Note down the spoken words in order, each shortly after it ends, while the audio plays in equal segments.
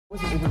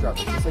What's an Uber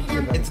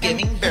driver? It's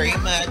giving very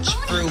much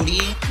fruity.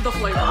 The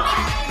flavor.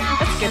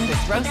 Let's get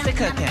this roasted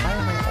cooking. Why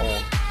am I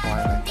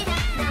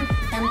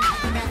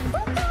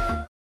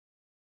old?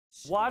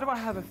 Why do I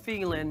have a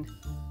feeling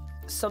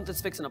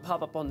something's fixing to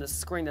pop up on this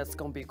screen that's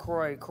gonna be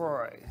cray.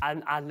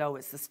 I know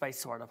it's the space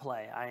sort of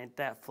play. I ain't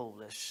that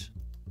foolish.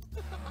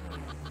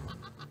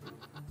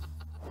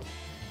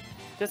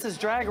 This is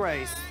Drag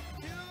Race.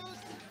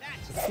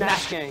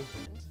 Snatch Game.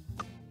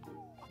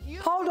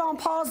 Hold on,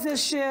 pause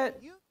this shit.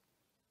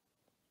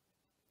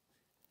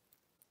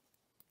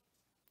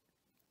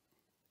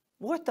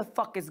 What the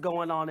fuck is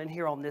going on in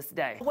here on this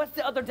day? What's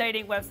the other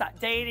dating website?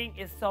 Dating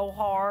is so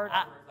hard.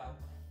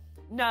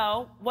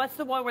 No, what's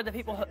the one where the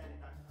people...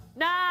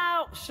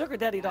 No,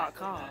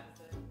 sugardaddy.com.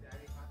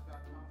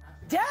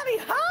 Daddy,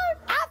 huh?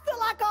 I feel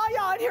like all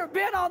y'all in here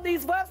been on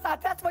these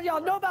websites. That's what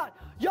y'all know about.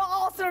 Y'all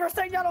all sitting there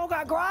saying y'all don't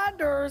got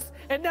grinders,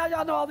 and now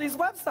y'all know all these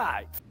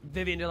websites.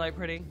 Vivian, do you like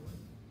pretty?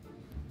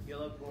 You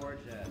look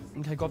gorgeous.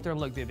 Okay, go up there and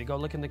look, Vivian. Go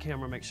look in the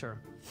camera, make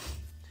sure.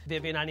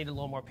 Vivian, I need a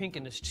little more pink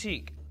in this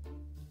cheek.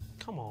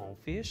 Come on,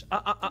 fish.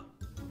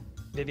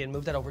 Vivian,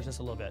 move that over just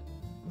a little bit.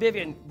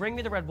 Vivian, bring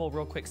me the Red Bull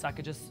real quick so I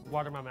could just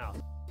water my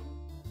mouth.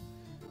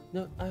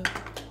 No,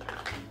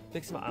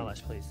 fix my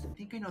eyelash, please. I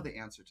think I know the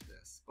answer to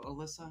this, but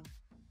Alyssa,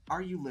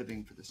 are you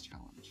living for this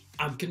challenge?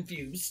 I'm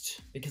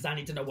confused because I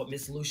need to know what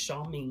Miss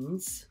Lucia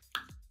means.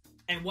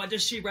 And what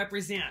does she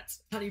represent?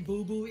 Honey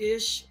Boo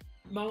Boo-ish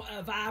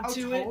vibe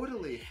to it? Oh,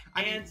 totally.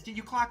 I mean, did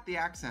you clock the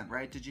accent,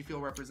 right? Did you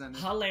feel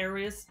represented?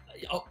 Hilarious.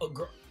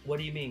 Girl, what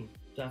do you mean?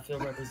 Do I feel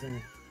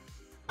represented?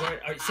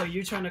 So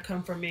you're trying to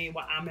come for me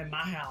while I'm in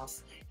my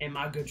house in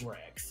my good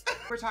rags.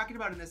 We're talking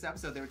about in this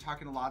episode, they were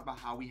talking a lot about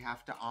how we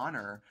have to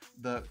honor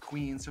the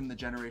queens from the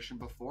generation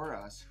before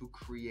us who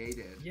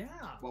created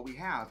what we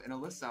have. And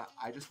Alyssa,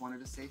 I just wanted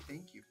to say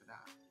thank you for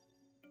that.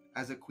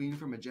 As a queen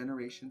from a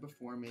generation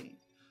before me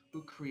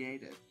who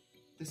created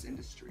this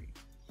industry.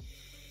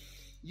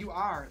 You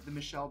are the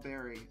Michelle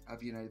Berry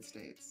of the United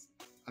States,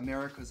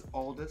 America's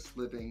oldest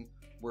living,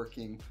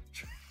 working.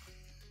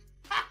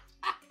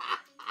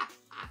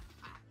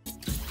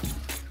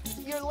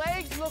 Your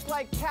legs look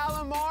like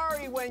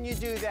calamari when you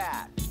do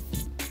that.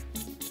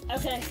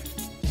 Okay.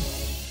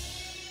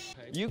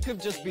 You could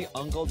just be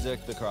Uncle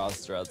Dick the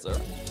cross-dresser.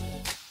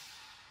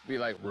 Be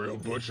like real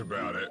butch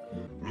about it.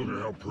 Look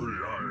at how pretty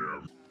I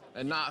am.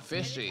 And not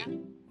fishy.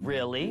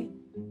 Really?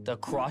 The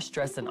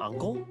cross-dressing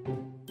uncle?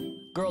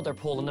 Girl, they're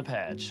pulling the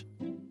patch.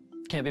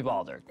 Can't be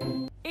bothered.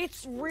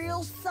 It's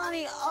real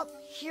sunny up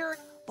here,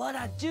 but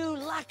I do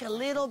like a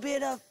little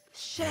bit of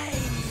shade.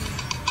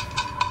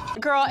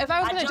 Girl, if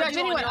I was gonna judge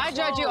anyone, I'd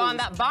judge you on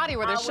that body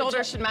where the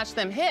shoulders should match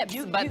them hips,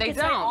 but they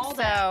don't,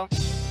 so.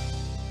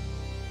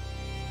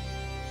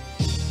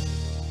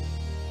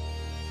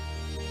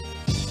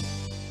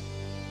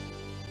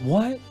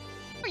 What?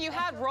 You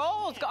had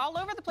rolls all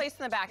over the place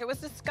in the back. It was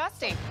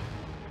disgusting.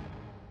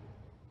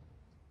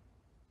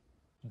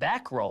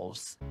 Back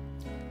rolls.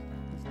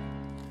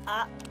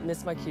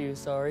 Missed my cue,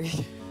 sorry.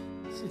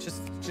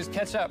 Just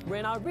catch up.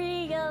 When I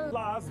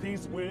realize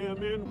these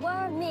women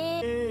were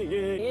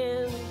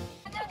me.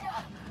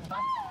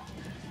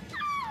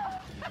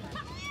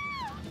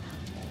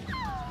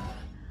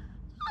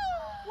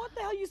 What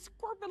the hell you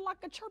squirping like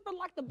a chirping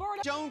like the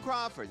bird? Joan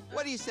Crawford,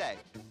 what do you say?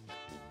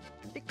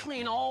 They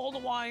clean all the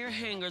wire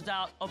hangers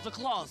out of the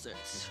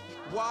closets.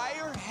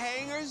 Wire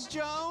hangers,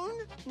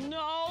 Joan?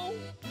 No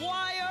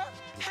wire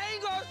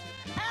hangers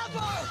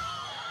ever!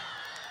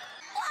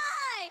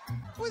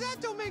 Well,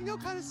 that don't make no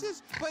kind of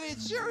sense, but it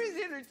sure is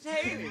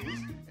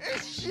entertaining.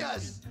 It's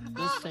just...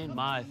 This ain't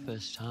my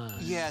first time.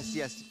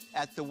 Yes,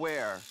 at the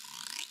where?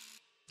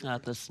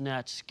 At the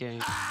Snatch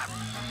Game.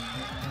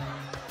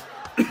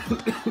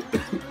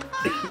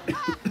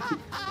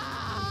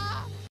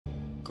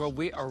 Girl,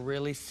 we are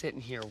really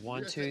sitting here.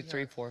 1, 2,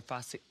 3, 4,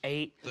 5, 6,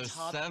 8. There's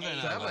top 7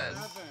 8. of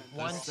us.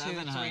 1, 2,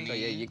 3. So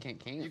yeah, you can't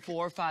count.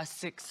 4, 5,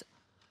 6.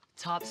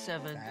 Top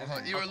 7.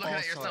 Well, you were looking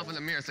at yourself in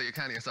the mirror, so you're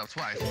counting yourself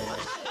twice.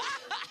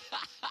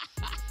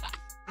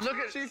 Look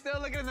at. She's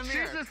still looking in the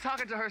mirror. She's just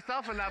talking to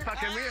herself in that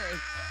fucking mirror.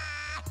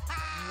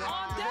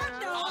 On that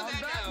note,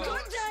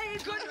 good day,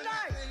 good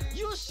night,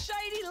 you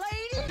shady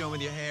lady. What are you doing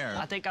with your hair?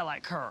 I think I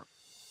like her.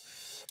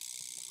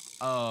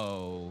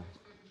 Oh.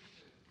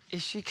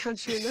 Is she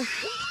country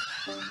enough?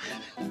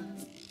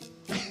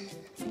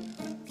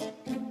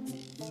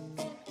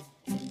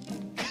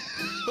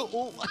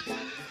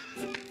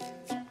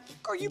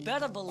 Girl, you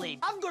better believe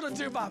I'm gonna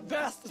do my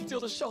best to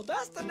steal the show.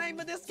 That's the name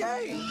of this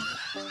game.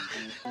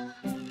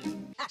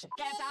 Action.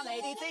 Can't sound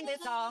lady, sing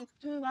this song.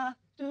 Doodah.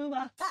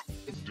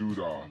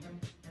 Doodah.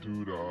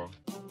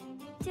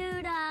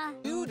 Can't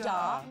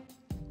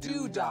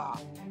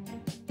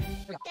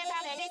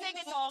sound lady, sing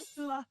this song.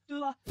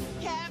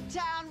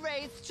 Camptown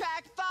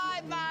racetrack,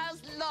 5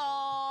 miles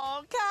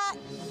long. Cat.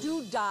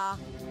 Doodah.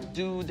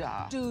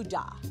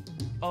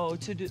 Oh,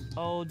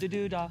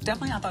 doodah.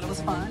 Definitely, I thought it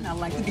was fun. I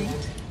like the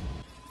beat.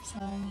 So.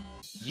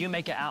 You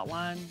make an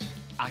outline,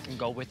 I can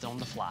go with it on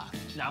the fly.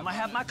 Now I'm gonna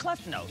have my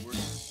Cliff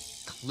Notes.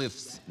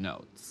 Cliff's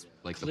Notes.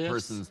 Like Cliffs? the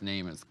person's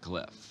name is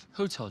Cliff.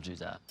 Who told you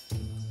that?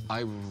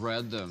 I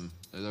read them.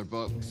 They're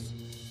books.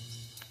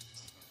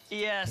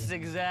 Yes,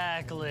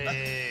 exactly.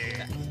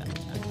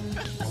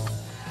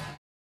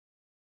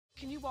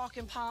 Can you walk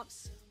in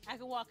pumps? I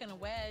can walk in a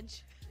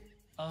wedge.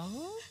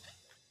 Oh?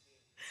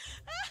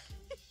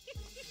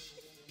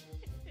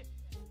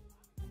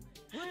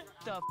 What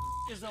the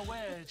is a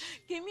wedge?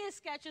 Give me a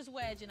Skechers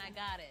wedge and I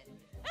got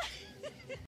it.